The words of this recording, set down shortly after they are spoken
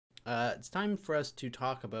It's time for us to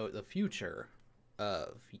talk about the future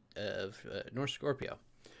of North Scorpio.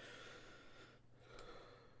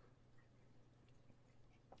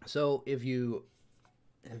 So, if you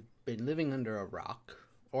have been living under a rock,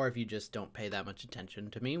 or if you just don't pay that much attention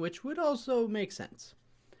to me, which would also make sense,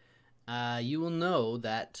 you will know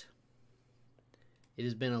that it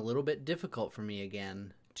has been a little bit difficult for me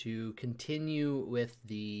again to continue with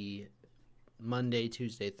the Monday,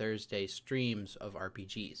 Tuesday, Thursday streams of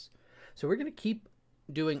RPGs. So we're going to keep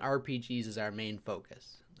doing RPGs as our main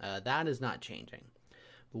focus. That is not changing.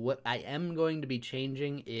 But what I am going to be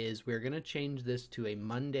changing is we're going to change this to a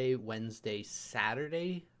Monday, Wednesday,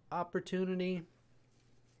 Saturday opportunity.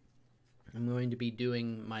 I'm going to be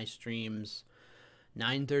doing my streams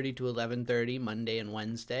 9:30 to 11:30 Monday and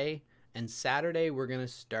Wednesday, and Saturday we're going to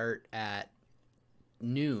start at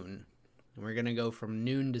noon. And we're going to go from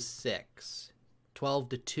noon to 6. 12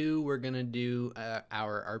 to 2 we're going to do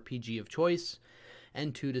our RPG of choice,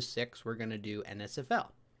 and 2 to 6 we're going to do NSFL.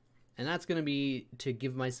 And that's going to be to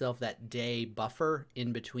give myself that day buffer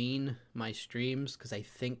in between my streams, because I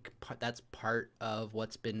think that's part of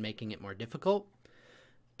what's been making it more difficult.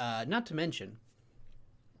 Not to mention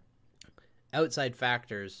outside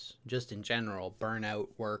factors, just in general, burnout,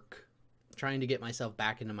 work, trying to get myself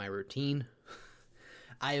back into my routine.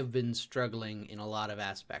 I have been struggling in a lot of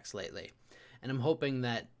aspects lately, and I'm hoping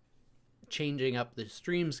that changing up the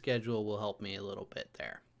stream schedule will help me a little bit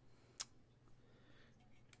there.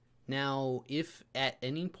 Now, if at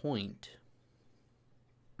any point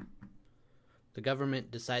the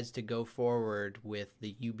government decides to go forward with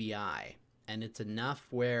the UBI, and it's enough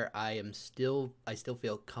where I still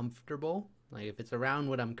feel comfortable, like if it's around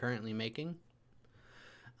what I'm currently making,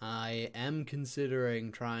 I am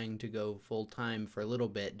considering trying to go full-time for a little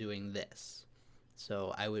bit doing this.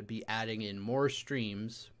 So I would be adding in more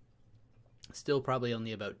streams, still probably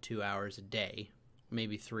only about 2 hours a day,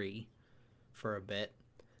 maybe 3 for a bit,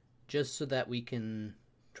 just so that we can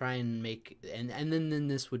try and make, and then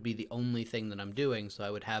this would be the only thing that I'm doing, so I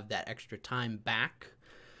would have that extra time back,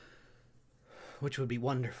 which would be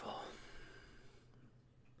wonderful.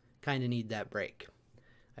 Kind of need that break.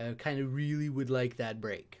 I kind of really would like that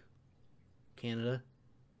break. Canada,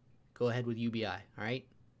 go ahead with UBI, all right?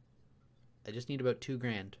 I just need about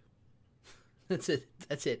 $2,000. That's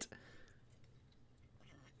it.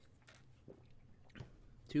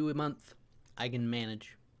 2 a month, I can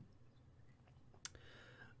manage.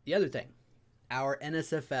 The other thing, our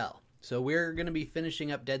NSFL. So we're going to be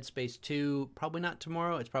finishing up Dead Space 2, probably not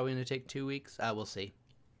tomorrow. It's probably going to take 2 weeks. We'll see.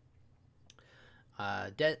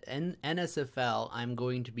 NSFL, I'm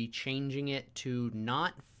going to be changing it to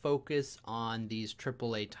not focus on these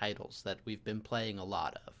AAA titles that we've been playing a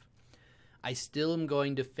lot of. I still am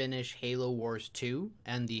going to finish Halo Wars 2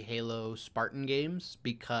 and the Halo Spartan games,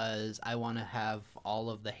 because I want to have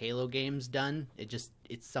all of the Halo games done. It's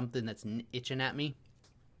something that's itching at me.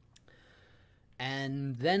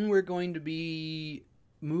 And then we're going to be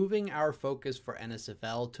moving our focus for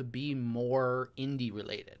NSFL to be more indie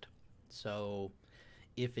related. So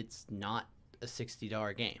if it's not a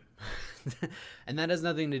 $60 game, and that has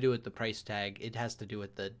nothing to do with the price tag, it has to do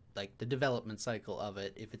with the development cycle of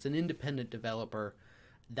it. If it's an independent developer,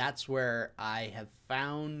 that's where I have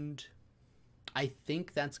found, I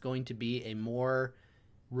think that's going to be a more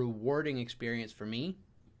rewarding experience for me.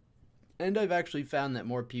 And I've actually found that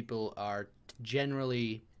more people are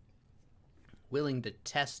generally willing to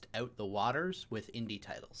test out the waters with indie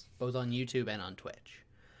titles, both on YouTube and on Twitch.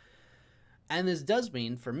 And this does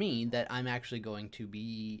mean for me that I'm actually going to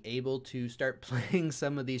be able to start playing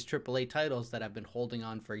some of these AAA titles that I've been holding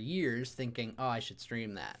on for years, thinking, oh, I should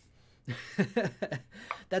stream that.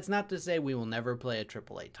 That's not to say we will never play a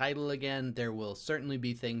AAA title again. There will certainly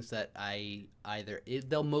be things that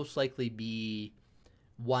they'll most likely be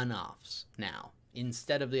one-offs now,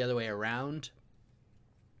 instead of the other way around.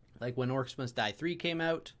 Like when Orcs Must Die 3 came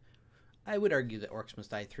out, I would argue that Orcs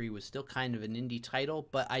Must Die 3 was still kind of an indie title,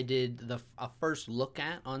 but I did a first look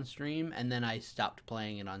at on stream, and then I stopped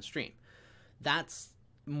playing it on stream. That's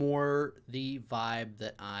more the vibe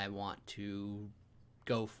that I want to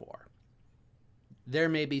go for. There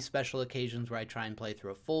may be special occasions where I try and play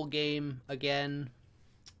through a full game again.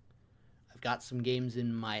 I've got some games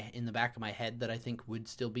in the back of my head that I think would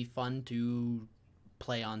still be fun to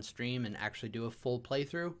play on stream and actually do a full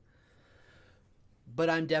playthrough. But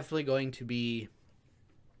I'm definitely going to be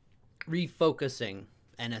refocusing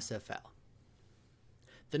NSFL.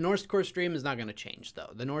 The North Core stream is not going to change,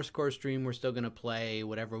 though. The North Core stream, we're still going to play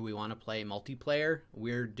whatever we want to play multiplayer.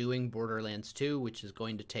 We're doing Borderlands 2, which is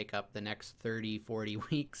going to take up the next 30, 40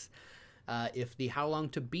 weeks. If the How Long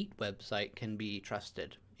to Beat website can be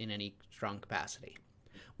trusted in any strong capacity.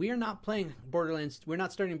 We are not playing Borderlands. We're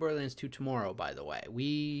not starting Borderlands 2 tomorrow, by the way.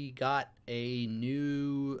 We got a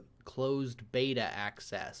new closed beta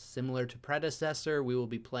access. Similar to predecessor, we will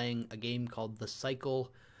be playing a game called The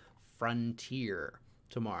Cycle Frontier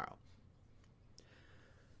tomorrow.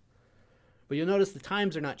 But you'll notice the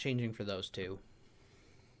times are not changing for those two.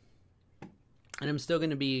 And I'm still going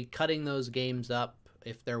to be cutting those games up.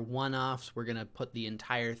 If they're one-offs, we're going to put the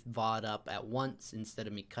entire VOD up at once instead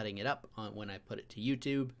of me cutting it up when I put it to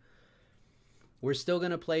YouTube. We're still going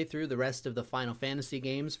to play through the rest of the Final Fantasy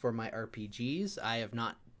games for my RPGs. I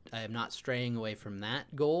am not straying away from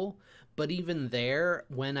that goal. But even there,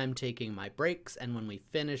 when I'm taking my breaks and when we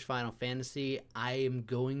finish Final Fantasy, I am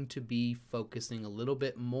going to be focusing a little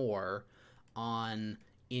bit more on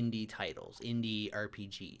indie titles, indie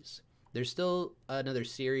RPGs. There's still another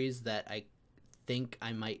series that I think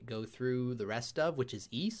I might go through the rest of, which is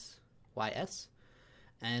YS.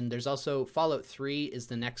 And there's also Fallout 3 is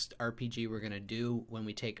the next RPG we're going to do when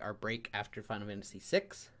we take our break after Final Fantasy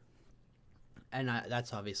 6. And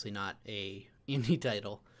that's obviously not a indie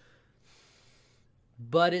title.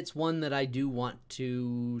 But it's one that I do want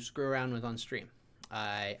to screw around with on stream.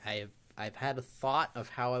 I've had a thought of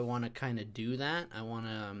how I want to kind of do that. I'm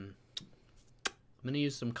going to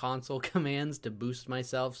use some console commands to boost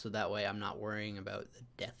myself so that way I'm not worrying about the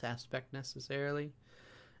death aspect necessarily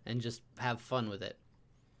and just have fun with it.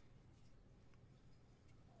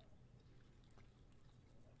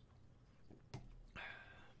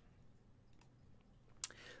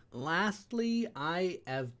 Lastly, I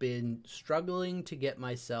have been struggling to get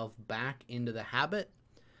myself back into the habit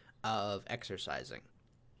of exercising.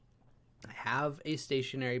 I have a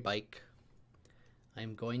stationary bike.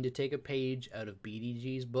 I'm going to take a page out of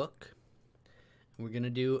BDG's book. We're going to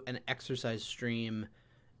do an exercise stream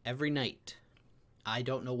every night. I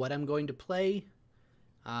don't know what I'm going to play.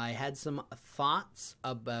 I had some thoughts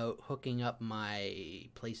about hooking up my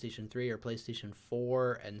PlayStation 3 or PlayStation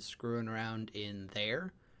 4 and screwing around in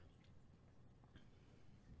there.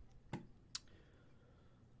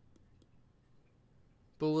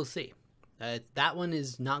 But we'll see. That one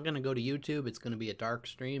is not going to go to YouTube. It's going to be a dark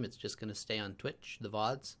stream. It's just going to stay on Twitch, the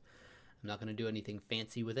VODs. I'm not going to do anything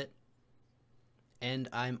fancy with it. And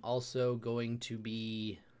I'm also going to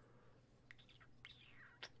be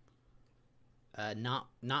not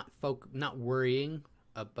worrying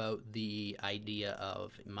about the idea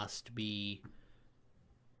of it must be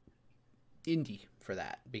indie for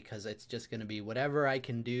that, because it's just going to be whatever I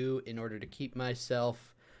can do in order to keep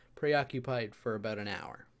myself preoccupied for about an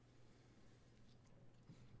hour.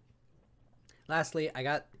 Lastly, I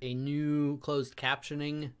got a new closed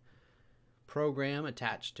captioning program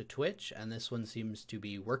attached to Twitch, and this one seems to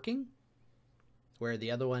be working, where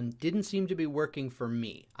the other one didn't seem to be working for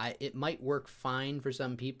me. It might work fine for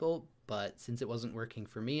some people, but since it wasn't working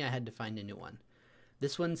for me, I had to find a new one.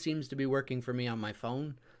 This one seems to be working for me on my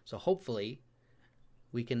phone, so hopefully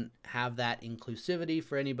we can have that inclusivity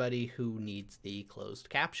for anybody who needs the closed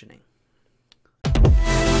captioning.